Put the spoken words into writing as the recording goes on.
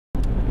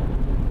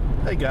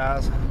Hey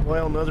guys,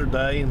 well, another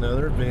day,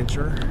 another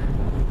adventure.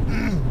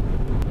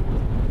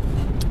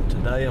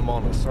 Today I'm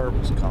on a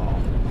service call.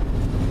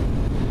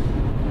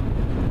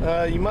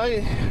 You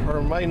may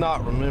or may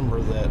not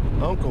remember that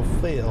Uncle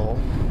Phil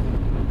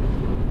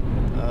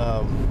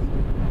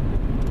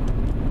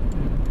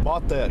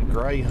bought that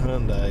gray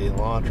Hyundai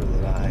Elantra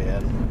that I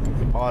had.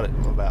 He bought it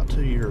about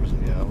 2 years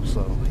ago,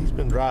 so he's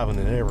been driving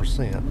it ever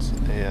since.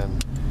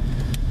 And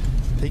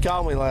he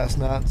called me last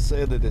night and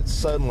said that it's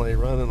suddenly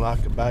running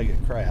like a bag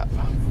of crap.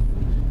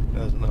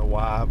 Doesn't know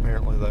why.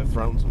 Apparently they've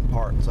thrown some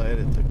parts at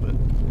it. They put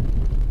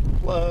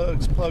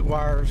plugs, plug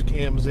wires,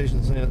 cam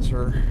position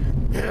sensor,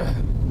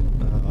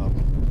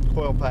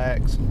 coil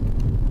packs,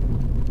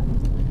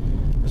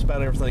 just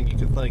about everything you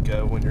could think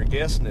of. When you're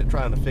guessing at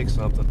trying to fix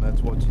something,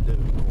 that's what you do,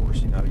 of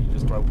course. You know, you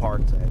just throw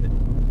parts at it,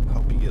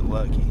 hope you get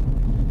lucky.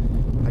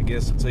 I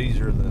guess it's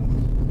easier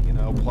than, you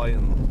know,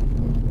 playing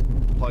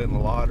the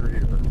lottery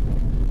or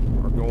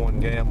going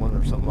gambling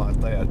or something like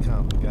that, kind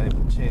of a game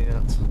of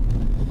chance.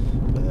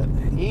 But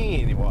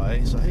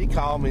anyway, so he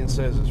called me and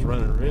says it's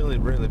running really,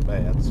 really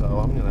bad. So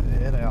I'm going to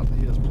head out to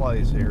his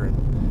place here.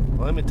 And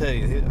let me tell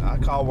you, I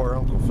call where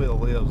Uncle Phil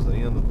lives the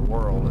end of the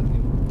world, and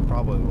you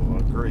probably will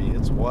agree.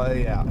 It's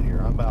way out here.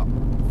 I'm about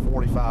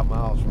 45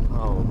 miles from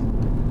home.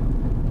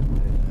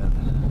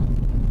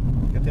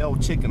 And got the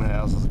old chicken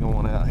houses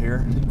going out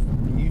here.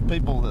 You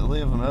people that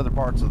live in other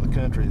parts of the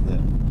country that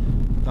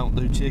don't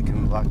do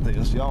chicken like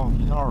this, y'all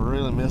are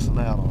really missing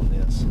out on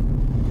this.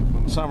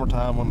 In the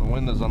summertime, when the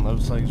windows on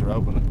those things are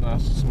open, it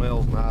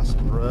smells nice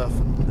and rough,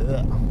 and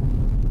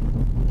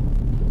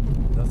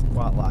nothing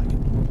quite like it.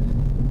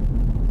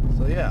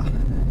 So yeah,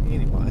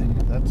 anyway,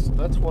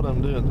 that's what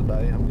I'm doing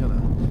today. I'm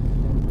gonna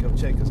go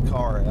check his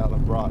car out. I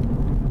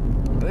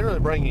didn't really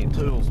bring any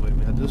tools with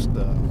me. I just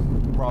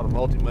brought a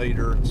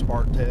multimeter and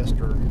spark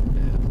tester and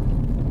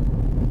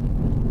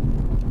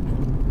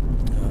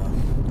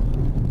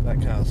that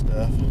kind of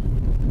stuff.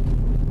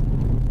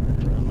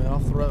 Run me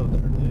off the road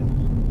there, dude.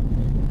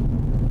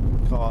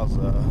 Because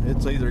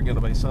it's either going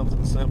to be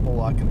something simple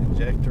like an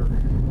injector,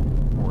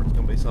 or it's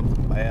going to be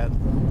something bad.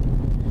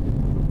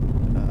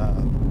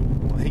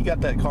 When he got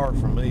that car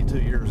from me 2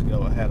 years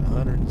ago, it had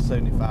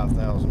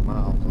 175,000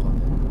 miles on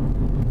it.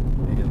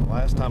 And the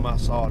last time I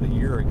saw it a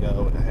year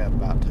ago, it had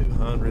about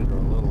 200 or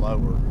a little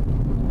over.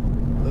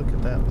 Look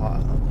at that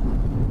pile.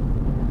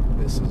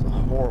 This is a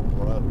horrible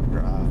road to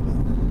drive.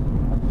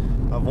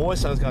 My voice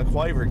sounds kind of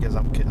quavery because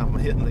I'm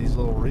hitting these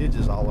little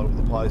ridges all over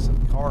the place, and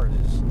the car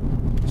just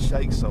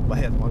shakes so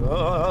bad. I'm like, the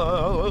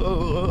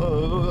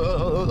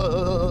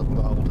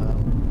whole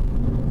time.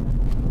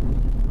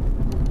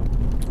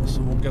 So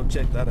we'll go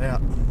check that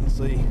out and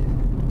see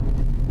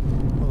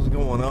what's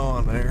going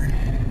on there.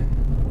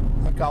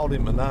 I called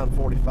him at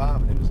 9:45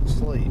 and he was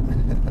asleep.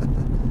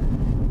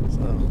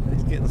 So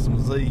he's getting some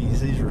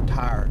Z's. He's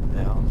retired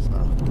now,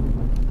 so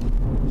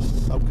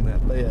just soaking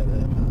that bed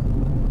up.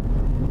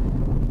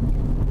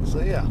 So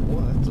yeah,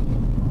 what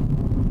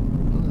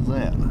is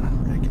that? I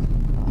reckon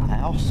a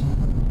house.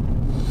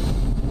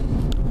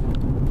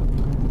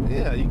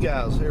 Yeah, you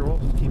guys here, we'll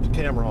keep the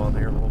camera on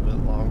here a little bit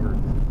longer.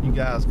 You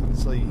guys can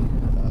see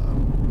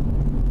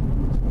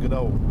good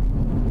old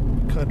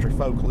country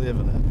folk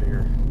living up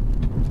here.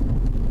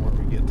 Where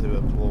we get to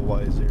up a little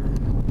ways here.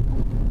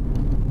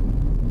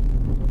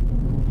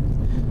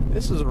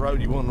 This is a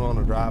road you wouldn't want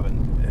to drive at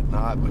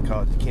night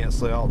because you can't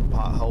see all the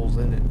potholes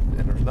in it,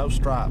 and there's no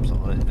stripes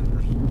on it, and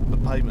there's the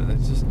pavement.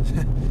 It's just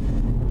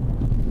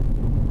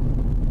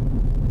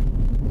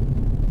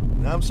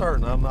and I'm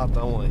certain I'm not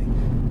the only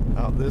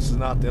this is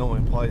not the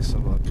only place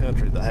in the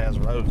country that has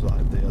roads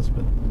like this,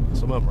 but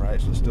some of them are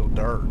actually still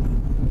dirt.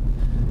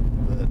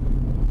 But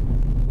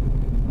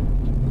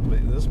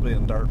this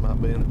being dirt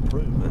might be an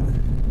improvement.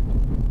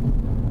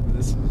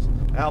 This is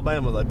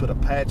Alabama. They put a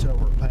patch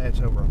over a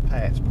patch over a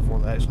patch before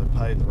they actually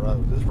paved the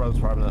road. This road's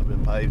probably not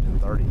been paved in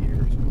 30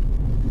 years.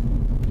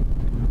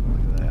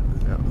 Look at that.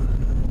 Yeah.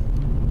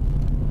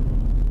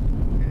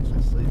 You can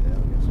actually see that, I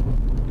guess.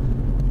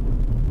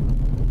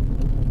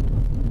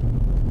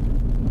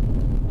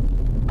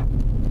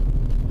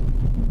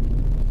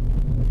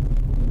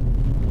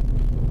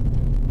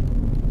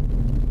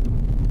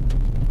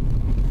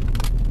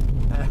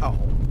 Ow.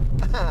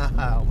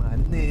 Ow, my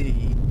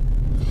knee.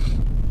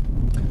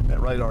 That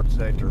radar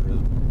detector has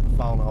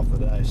fallen off the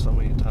dash so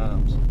many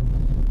times.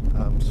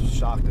 I'm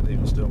shocked it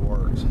even still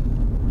works.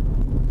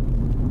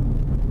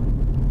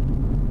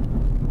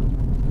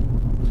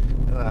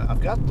 And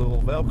I've got the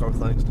little Velcro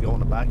things to go on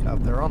the back.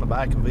 They're on the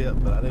back of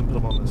it, but I didn't put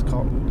them on this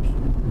car. Oops,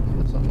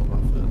 got something on my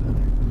foot down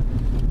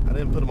there. I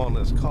didn't put them on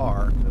this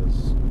car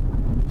because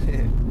I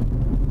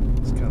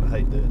just kind of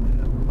hate doing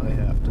that. I may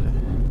have to.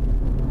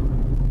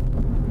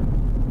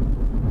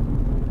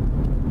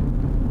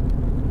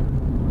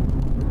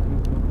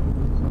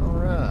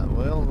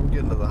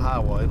 Getting to the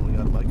highway, and we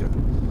got to make a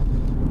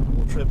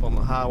little trip on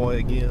the highway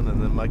again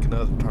and then make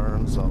another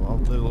turn, so I'll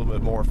do a little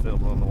bit more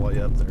filming on the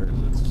way up there.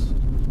 It's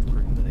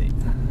pretty neat.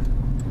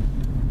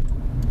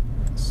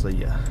 See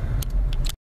ya.